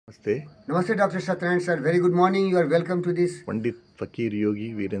Namaste. Namaste, Dr. Satyanarayana sir. Very good morning. You are welcome to this. Pandit Fakir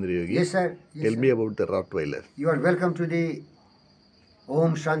Yogi, Virendra Yogi. Yes, sir. Yes, Tell sir. me about the Rottweiler. You are welcome to the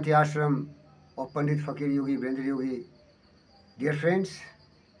Om Shanti Ashram of Pandit Fakir Yogi, Virendra Yogi. Dear friends,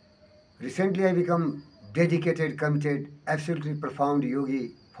 recently I become dedicated, committed, absolutely profound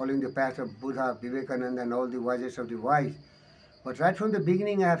yogi, following the path of Buddha, Vivekananda and all the voices of the wise. But right from the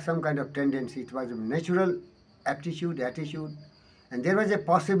beginning I have some kind of tendency. It was a natural aptitude, attitude. And there was a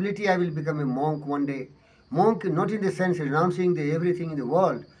possibility I will become a monk one day. Monk not in the sense renouncing everything in the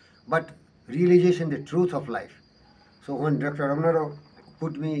world, but realization the truth of life. So when Dr. Ramanaro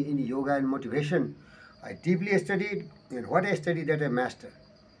put me in yoga and motivation, I deeply studied, and what I studied that I mastered.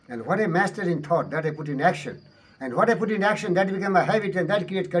 And what I mastered in thought, that I put in action. And what I put in action, that became a habit, and that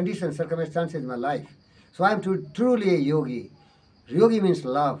created conditions, circumstances in my life. So I am truly a yogi. Yogi means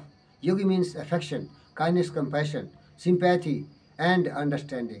love. Yogi means affection, kindness, compassion, sympathy, and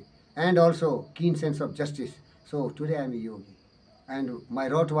understanding, and also keen sense of justice. So today I am a yogi. And my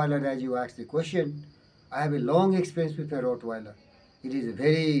Rottweiler, as you asked the question, I have a long experience with my Rottweiler. It is a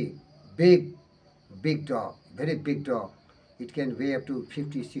very big dog, very big dog. It can weigh up to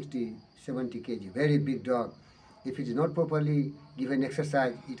 50, 60, 70 kg, very big dog. If it is not properly given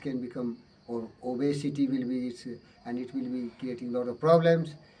exercise, it can become, or obesity will be, and it will be creating a lot of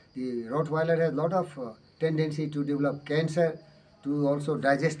problems. The Rottweiler has a lot of tendency to develop cancer, to also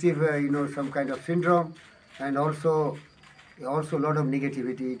digestive, some kind of syndrome, and also a lot of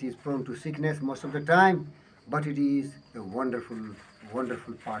negativity. It is prone to sickness most of the time, but it is a wonderful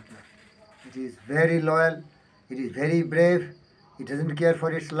partner. It is very loyal, it is very brave, it doesn't care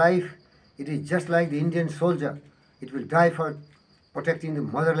for its life. It is just like the Indian soldier. It will die for protecting the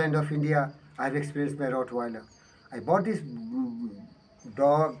motherland of India. I have experienced my Rottweiler. I bought this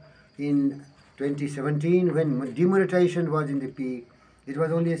dog in 2017 when demonetization was in the peak. It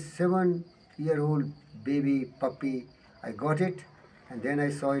was only a 7-year-old baby puppy. I got it, and then I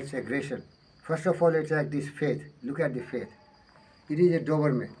saw its aggression. First of all, it attacked this faith. Look at the faith. It is a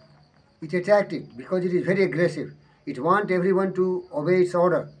Doberman. It attacked it because it is very aggressive. It wants everyone to obey its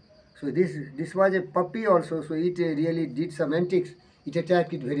order. So this was a puppy also, so it really did some antics. It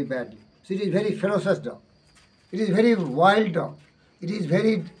attacked it very badly. So it is very ferocious dog. It is very wild dog. It is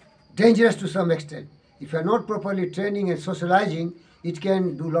very dangerous to some extent. If you are not properly training and socializing, it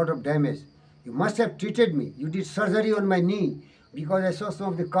can do a lot of damage. You must have treated me. You did surgery on my knee because I saw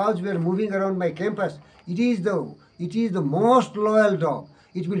some of the cows were moving around my campus. It is the most loyal dog.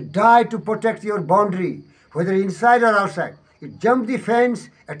 It will die to protect your boundary, whether inside or outside. It jumped the fence,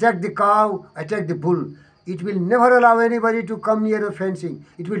 attacked the cow, attacked the bull. It will never allow anybody to come near the fencing.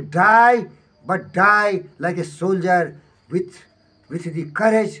 It will die, but die like a soldier with the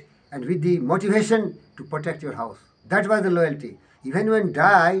courage and with the motivation to protect your house. That was the loyalty. Even when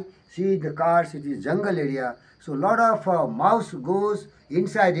die, see the cars, it is jungle area, so a lot of mouse goes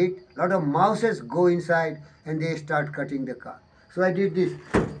inside it, a lot of mouses go inside and they start cutting the car. So I did this.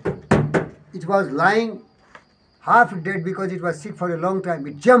 It was lying half dead because it was sick for a long time.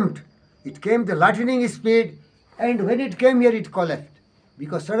 It jumped. It came the lightning speed, and when it came here, it collapsed.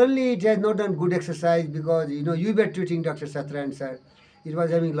 Because suddenly it has not done good exercise because, you were treating Dr. Satyanarayana sir. It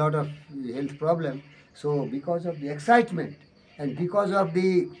was having a lot of health problem. So because of the excitement and because of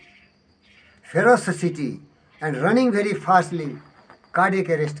the ferocity and running very fastly, cardiac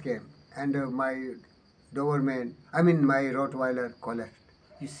arrest came. And my Rottweiler collapsed.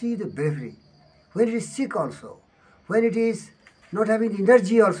 You see the bravery. When it is sick also, when it is not having the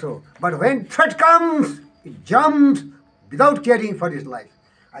energy also, but when threat comes, it jumps without caring for its life.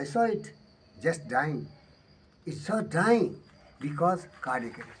 I saw it just dying. It saw dying because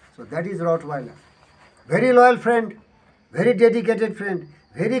cardiac arrest. So that is Rottweiler. Very loyal friend, very dedicated friend,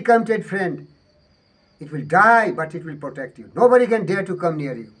 very committed friend. It will die, but it will protect you. Nobody can dare to come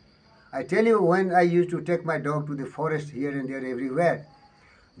near you. I tell you, when I used to take my dog to the forest here and there everywhere,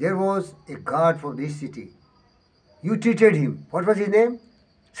 there was a guard for this city. You treated him. What was his name?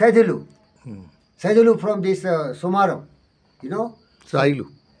 Saidilu. Saidilu from this Somaro.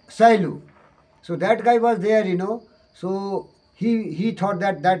 Sailu. So that guy was there, So he thought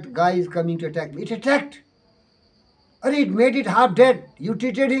that guy is coming to attack me. It attacked. And it made it half dead. You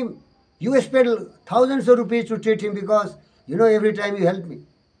treated him. You spent thousands of rupees to treat him because, every time you help me.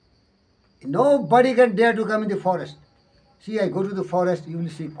 Nobody can dare to come in the forest. See, I go to the forest, you will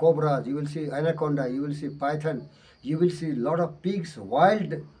see cobras, you will see anaconda, you will see python, you will see a lot of pigs,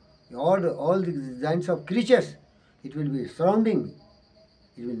 wild, all the kinds of creatures. It will be surrounding me.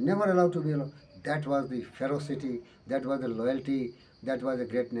 It will never allow to be alone. That was the ferocity, that was the loyalty, that was the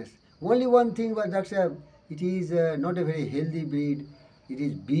greatness. Only one thing was that it is not a very healthy breed. It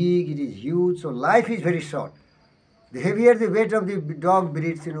is big, it is huge, so life is very short. The heavier the weight of the dog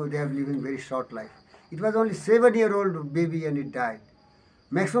breeds, they are living very short life. It was only 7-year-old baby and it died.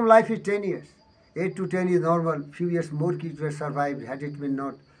 Maximum life is 10 years. 8 to 10 is normal. Few years more kids were survived had it been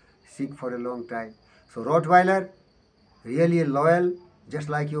not sick for a long time. So Rottweiler, really loyal, just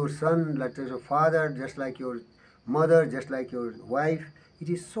like your son, like your father, just like your mother, just like your wife. It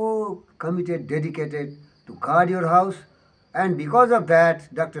is so committed, dedicated to guard your house. And because of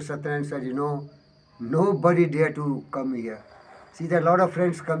that, Dr. Satyanarayana said, nobody dare to come here. See, there are a lot of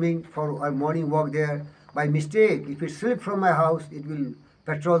friends coming for a morning walk there. By mistake, if it slips from my house, it will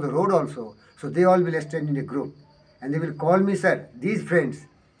patrol the road also. So they all will stand in a group. And they will call me, sir, these friends,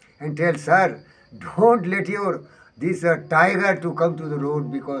 and tell, sir, don't let this tiger to come to the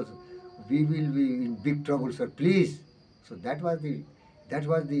road because we will be in big trouble, sir, please. So that was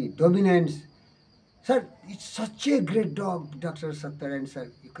the dominance. Sir, it's such a great dog, Dr. Satyanarayana,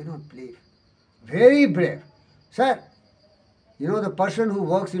 sir. You cannot believe. Very brave. Sir, the person who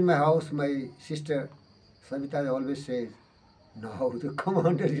works in my house, my sister, Savita, always says, no, the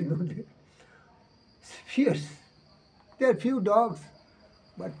commander is not there. It's fierce. There are few dogs,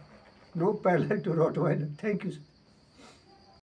 but no parallel to Rottweiler. Thank you, sir.